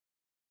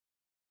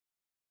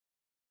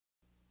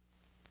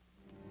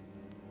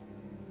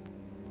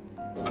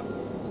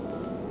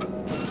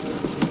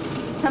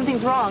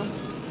Something's wrong.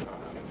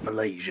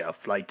 Malaysia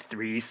Flight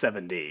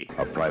 370.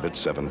 A private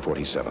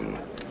 747.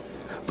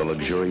 The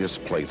luxurious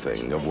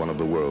plaything of one of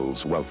the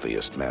world's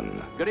wealthiest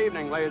men. Good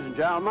evening, ladies and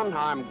gentlemen.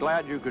 I'm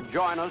glad you could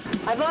join us.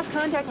 I've lost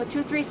contact with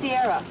 23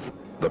 Sierra.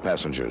 The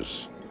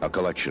passengers, a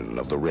collection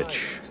of the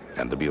rich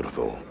and the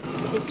beautiful.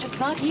 He's just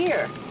not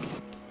here.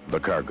 The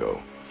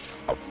cargo,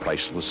 a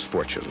priceless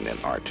fortune in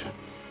art.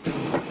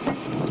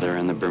 Well, they're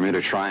in the Bermuda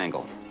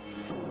Triangle.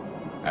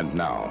 And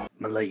now,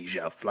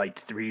 Malaysia Flight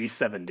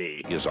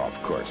 370 is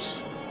off course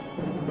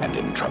and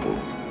in trouble.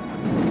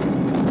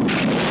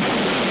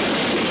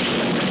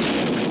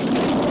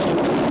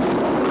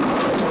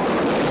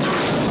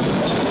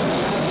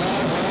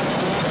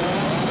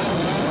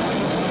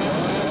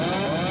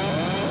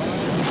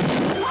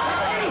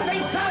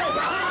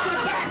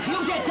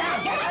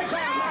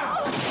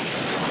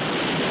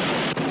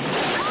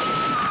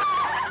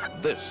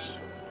 This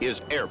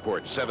is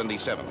Airport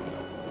 77.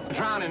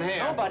 Drowning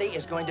here. Nobody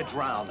is going to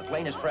drown. The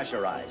plane is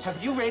pressurized.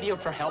 Have you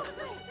radioed for help?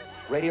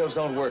 Radios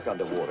don't work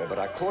underwater, but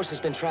our course has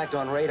been tracked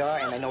on radar,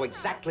 and they know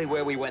exactly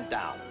where we went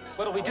down.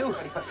 What'll we do?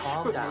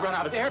 Calm down. We run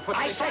out of air.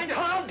 I said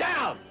calm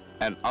down!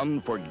 An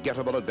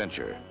unforgettable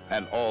adventure,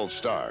 an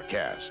all-star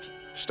cast,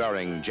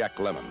 starring Jack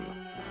Lemmon,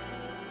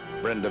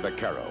 Brenda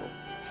Vaccaro,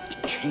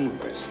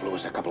 Chambers flew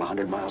us a couple of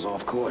 100 miles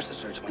off course. The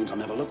search planes will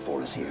never look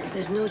for us here.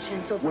 There's no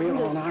chance of We're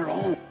on our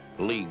own.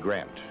 Lee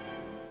Grant,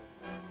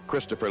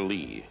 Christopher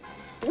Lee,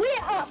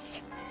 We're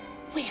us.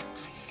 We're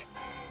us.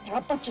 They're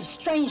a bunch of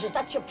strangers.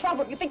 That's your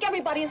problem. You think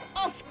everybody is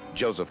us.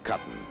 Joseph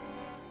Cotton,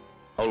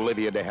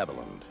 Olivia de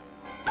Havilland,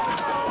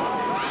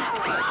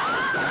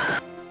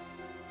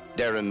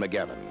 Darren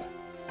McGavin,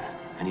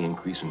 Any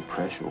increase in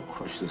pressure will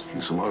crush this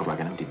fuselage like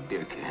an empty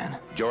beer can.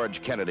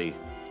 George Kennedy,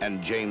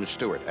 and James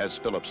Stewart as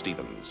Philip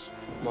Stevens.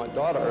 My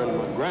daughter and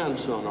my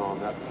grandson are on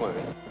that plane.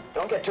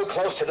 Don't get too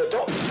close to the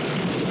door.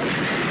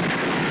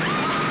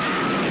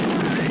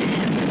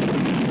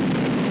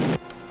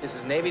 This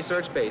is Navy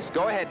Search Base.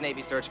 Go ahead,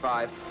 Navy Search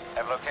 5.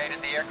 Have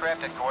located the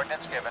aircraft at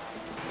coordinates given.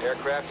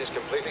 Aircraft is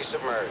completely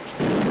submerged.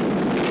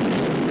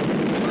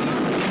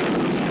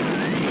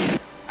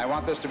 I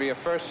want this to be a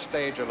first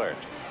stage alert.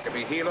 It could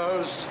be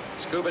helos,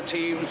 scuba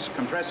teams,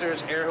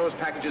 compressors, air hose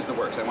packages, the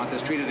works. I want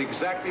this treated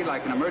exactly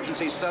like an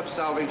emergency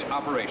sub-salvage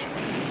operation.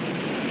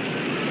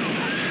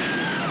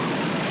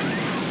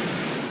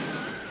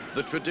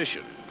 The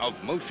tradition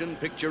of motion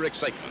picture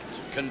excitement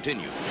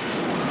continues.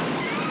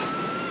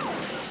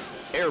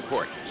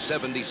 Airport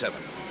 77.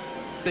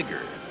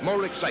 Bigger,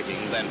 more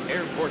exciting than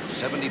Airport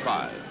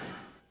 75.